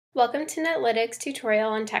Welcome to Netlytic's tutorial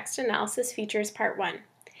on text analysis features part 1.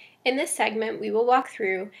 In this segment, we will walk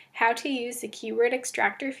through how to use the keyword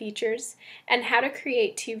extractor features and how to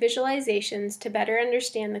create two visualizations to better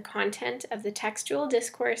understand the content of the textual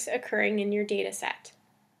discourse occurring in your dataset.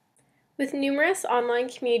 With numerous online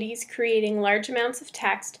communities creating large amounts of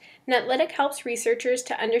text, Netlytic helps researchers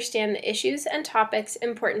to understand the issues and topics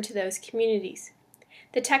important to those communities.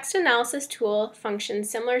 The text analysis tool functions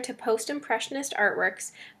similar to post-impressionist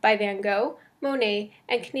artworks by Van Gogh, Monet,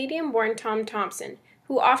 and Canadian-born Tom Thomson,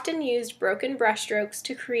 who often used broken brushstrokes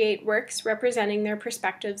to create works representing their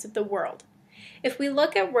perspectives of the world. If we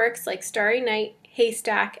look at works like Starry Night,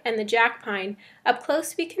 Haystack, and the Jack Pine, up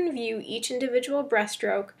close we can view each individual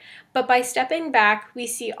brushstroke, but by stepping back we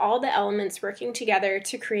see all the elements working together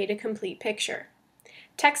to create a complete picture.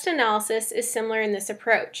 Text analysis is similar in this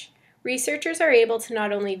approach. Researchers are able to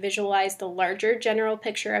not only visualize the larger general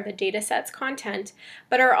picture of a dataset's content,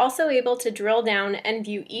 but are also able to drill down and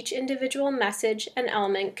view each individual message and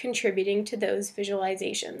element contributing to those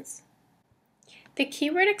visualizations. The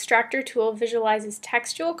keyword extractor tool visualizes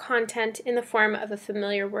textual content in the form of a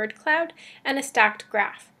familiar word cloud and a stacked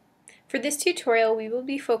graph. For this tutorial, we will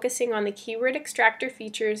be focusing on the keyword extractor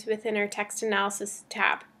features within our text analysis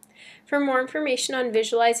tab. For more information on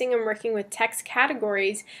visualizing and working with text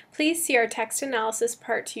categories, please see our Text Analysis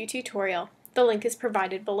Part 2 tutorial. The link is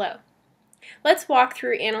provided below. Let's walk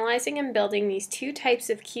through analyzing and building these two types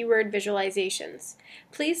of keyword visualizations.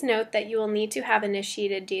 Please note that you will need to have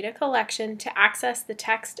initiated data collection to access the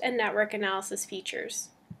text and network analysis features.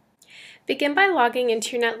 Begin by logging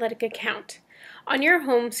into your Netlytic account. On your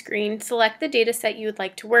home screen, select the dataset you would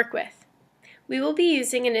like to work with. We will be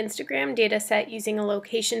using an Instagram dataset using a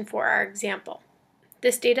location for our example.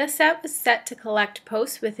 This dataset was set to collect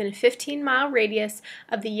posts within a 15-mile radius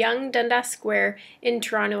of the Yonge Dundas Square in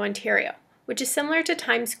Toronto, Ontario, which is similar to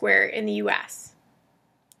Times Square in the US.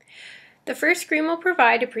 The first screen will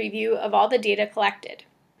provide a preview of all the data collected.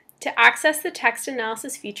 To access the text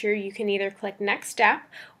analysis feature, you can either click Next Step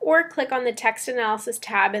or click on the Text Analysis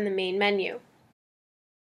tab in the main menu.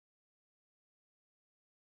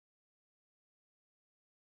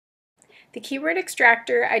 The keyword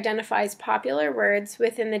extractor identifies popular words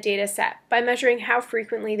within the dataset by measuring how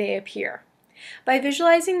frequently they appear. By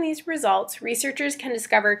visualizing these results, researchers can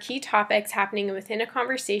discover key topics happening within a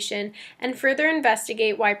conversation and further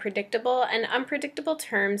investigate why predictable and unpredictable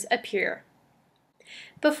terms appear.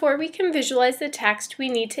 Before we can visualize the text, we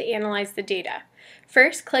need to analyze the data.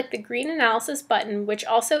 First, click the green Analysis button, which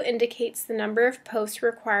also indicates the number of posts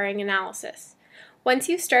requiring analysis. Once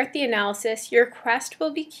you start the analysis, your request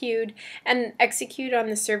will be queued and execute on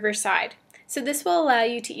the server side. So this will allow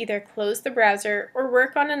you to either close the browser or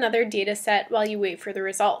work on another dataset while you wait for the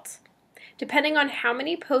results. Depending on how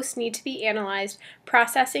many posts need to be analyzed,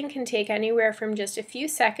 processing can take anywhere from just a few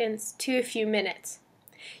seconds to a few minutes.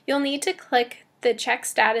 You'll need to click the Check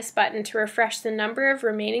Status button to refresh the number of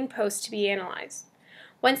remaining posts to be analyzed.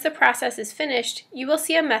 Once the process is finished, you will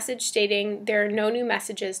see a message stating there are no new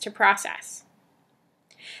messages to process.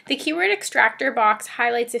 The keyword extractor box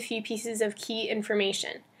highlights a few pieces of key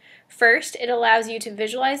information. First, it allows you to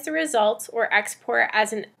visualize the results or export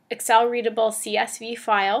as an Excel-readable CSV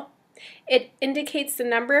file. It indicates the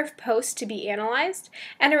number of posts to be analyzed,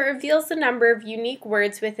 and it reveals the number of unique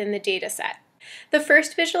words within the dataset. The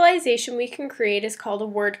first visualization we can create is called a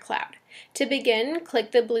word cloud. To begin,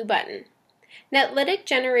 click the blue button. Netlytic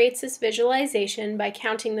generates this visualization by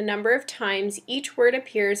counting the number of times each word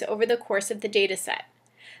appears over the course of the dataset.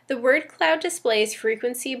 The word cloud displays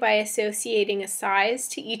frequency by associating a size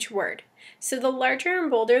to each word, so the larger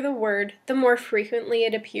and bolder the word, the more frequently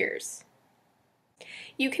it appears.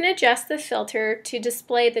 You can adjust the filter to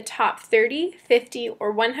display the top 30, 50,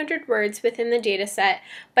 or 100 words within the dataset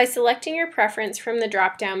by selecting your preference from the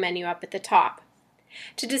drop-down menu up at the top.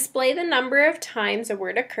 To display the number of times a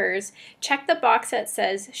word occurs, check the box that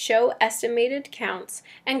says Show Estimated Counts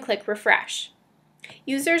and click Refresh.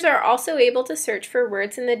 Users are also able to search for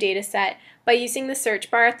words in the dataset by using the search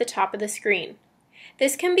bar at the top of the screen.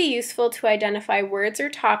 This can be useful to identify words or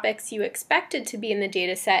topics you expected to be in the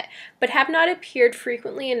dataset but have not appeared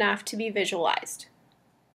frequently enough to be visualized.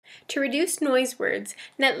 To reduce noise words,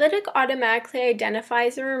 Netlytic automatically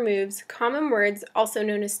identifies and removes common words, also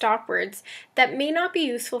known as stop words, that may not be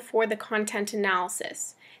useful for the content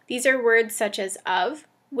analysis. These are words such as of,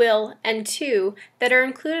 will, and to that are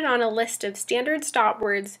included on a list of standard stop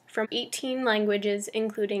words from 18 languages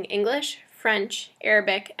including English, French,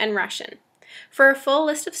 Arabic, and Russian. For a full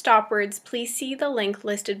list of stop words, please see the link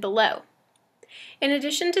listed below. In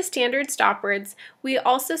addition to standard stop words, we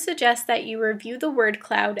also suggest that you review the word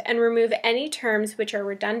cloud and remove any terms which are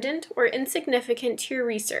redundant or insignificant to your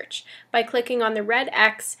research by clicking on the red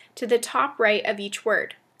X to the top right of each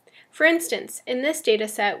word. For instance, in this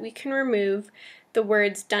dataset, we can remove the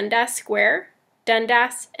words Dundas Square,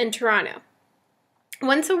 Dundas, and Toronto.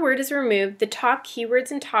 Once a word is removed, the top keywords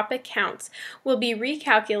and topic counts will be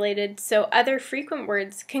recalculated so other frequent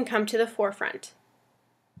words can come to the forefront.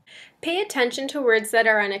 Pay attention to words that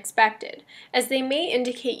are unexpected, as they may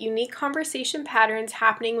indicate unique conversation patterns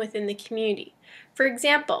happening within the community. For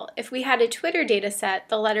example, if we had a Twitter dataset,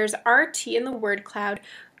 the letters RT in the word cloud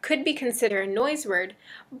could be considered a noise word,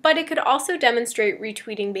 but it could also demonstrate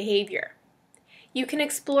retweeting behavior. You can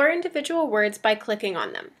explore individual words by clicking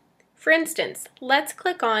on them. For instance, let's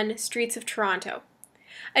click on Streets of Toronto.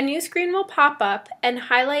 A new screen will pop up and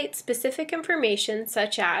highlight specific information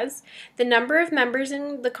such as the number of members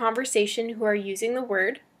in the conversation who are using the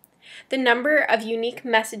word, the number of unique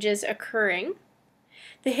messages occurring,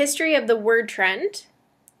 the history of the word trend,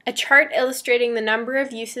 a chart illustrating the number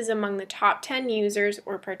of uses among the top 10 users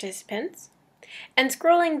or participants, and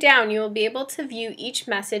scrolling down you will be able to view each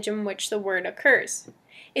message in which the word occurs.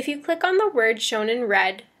 If you click on the word shown in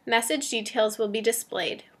red, message details will be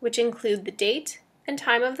displayed, which include the date and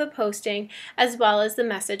time of the posting, as well as the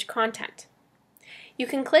message content. You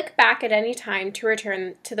can click back at any time to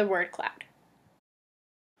return to the word cloud.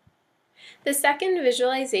 The second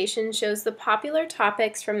visualization shows the popular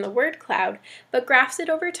topics from the word cloud, but graphs it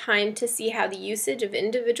over time to see how the usage of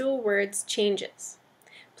individual words changes.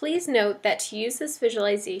 Please note that to use this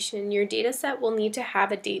visualization, your dataset will need to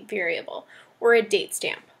have a date variable, or a date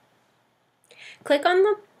stamp. Click on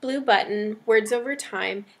the blue button, Words Over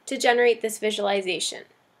Time, to generate this visualization.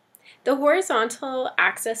 The horizontal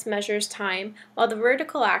axis measures time, while the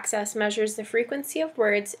vertical axis measures the frequency of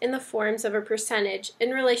words in the forms of a percentage in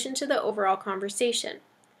relation to the overall conversation.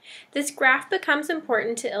 This graph becomes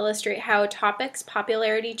important to illustrate how a topic's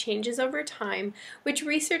popularity changes over time, which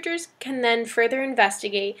researchers can then further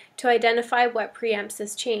investigate to identify what preempts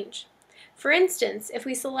this change. For instance, if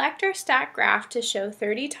we select our stat graph to show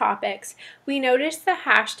 30 topics, we notice the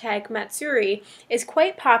hashtag Matsuri is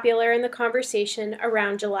quite popular in the conversation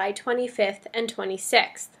around July 25th and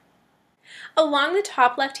 26th. Along the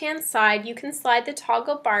top left-hand side, you can slide the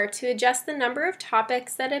toggle bar to adjust the number of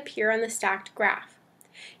topics that appear on the stacked graph.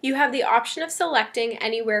 You have the option of selecting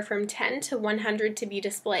anywhere from 10 to 100 to be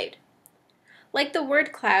displayed. Like the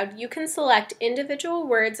word cloud, you can select individual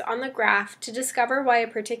words on the graph to discover why a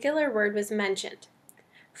particular word was mentioned.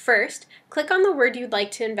 First, click on the word you'd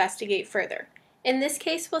like to investigate further. In this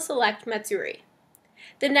case, we'll select Matsuri.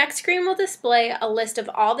 The next screen will display a list of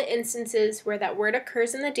all the instances where that word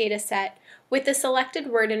occurs in the dataset, with the selected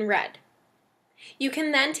word in red. You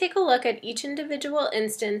can then take a look at each individual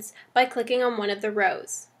instance by clicking on one of the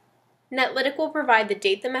rows. Netlytic will provide the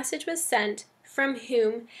date the message was sent, from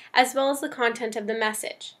whom, as well as the content of the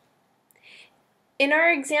message. In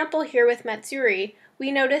our example here with Matsuri,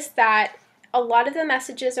 we notice that a lot of the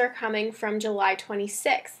messages are coming from July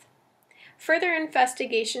 26th. Further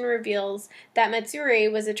investigation reveals that Matsuri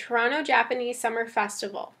was a Toronto Japanese summer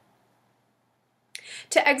festival.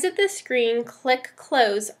 To exit this screen, click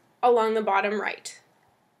Close along the bottom right.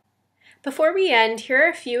 Before we end, here are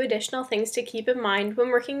a few additional things to keep in mind when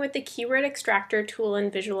working with the Keyword Extractor tool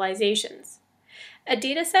in visualizations. A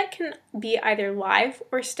dataset can be either live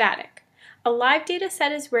or static. A live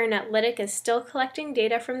dataset is where Netlytic is still collecting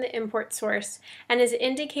data from the import source and is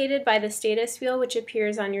indicated by the status wheel which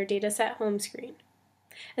appears on your dataset home screen.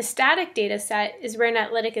 A static dataset is where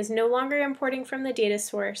Netlytic is no longer importing from the data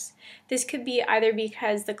source. This could be either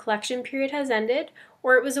because the collection period has ended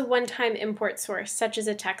or it was a one-time import source, such as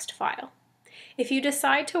a text file. If you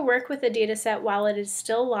decide to work with a dataset while it is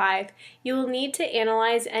still live, you will need to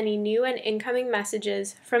analyze any new and incoming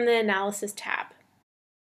messages from the Analysis tab.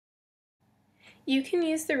 You can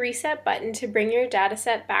use the Reset button to bring your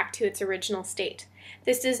dataset back to its original state.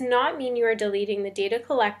 This does not mean you are deleting the data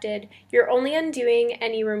collected, you're only undoing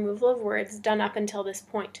any removal of words done up until this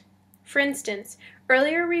point. For instance,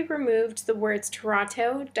 earlier we removed the words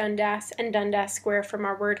Toronto, Dundas, and Dundas Square from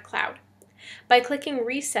our word cloud. By clicking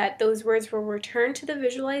Reset, those words will return to the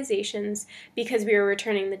visualizations because we are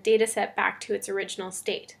returning the dataset back to its original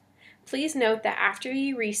state. Please note that after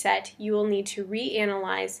you reset, you will need to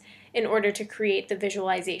reanalyze in order to create the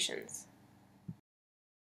visualizations.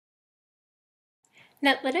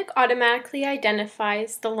 Netlytic automatically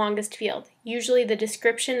identifies the longest field, usually the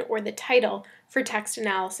description or the title, for text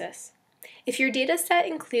analysis. If your dataset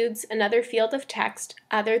includes another field of text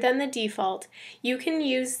other than the default, you can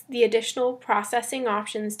use the additional processing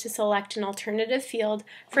options to select an alternative field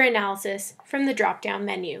for analysis from the drop-down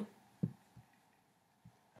menu.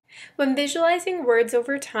 When visualizing words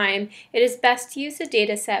over time, it is best to use a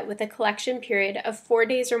dataset with a collection period of 4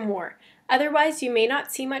 days or more. Otherwise, you may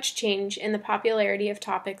not see much change in the popularity of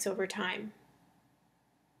topics over time.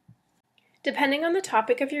 Depending on the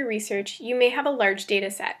topic of your research, you may have a large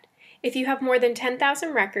dataset. If you have more than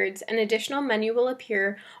 10,000 records, an additional menu will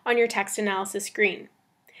appear on your text analysis screen.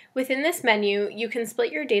 Within this menu, you can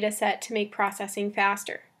split your dataset to make processing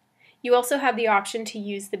faster. You also have the option to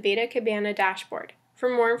use the Beta Cabana dashboard. For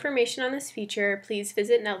more information on this feature, please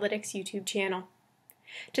visit Netlytic's YouTube channel.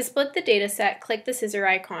 To split the dataset, click the scissor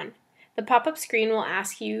icon. The pop-up screen will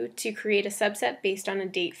ask you to create a subset based on a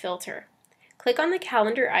date filter. Click on the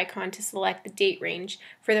calendar icon to select the date range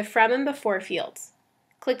for the from and before fields.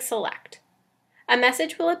 Click Select. A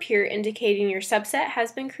message will appear indicating your subset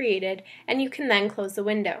has been created, and you can then close the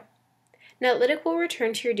window. Netlytic will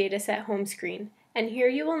return to your dataset home screen, and here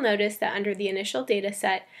you will notice that under the initial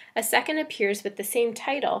dataset, a second appears with the same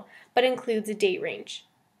title but includes a date range.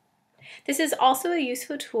 This is also a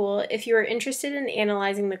useful tool if you are interested in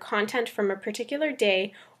analyzing the content from a particular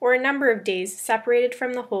day or a number of days separated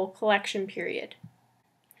from the whole collection period.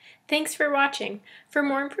 Thanks for watching. For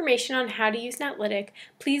more information on how to use Netlytic,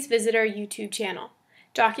 please visit our YouTube channel.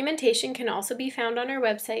 Documentation can also be found on our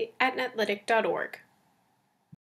website at netlytic.org.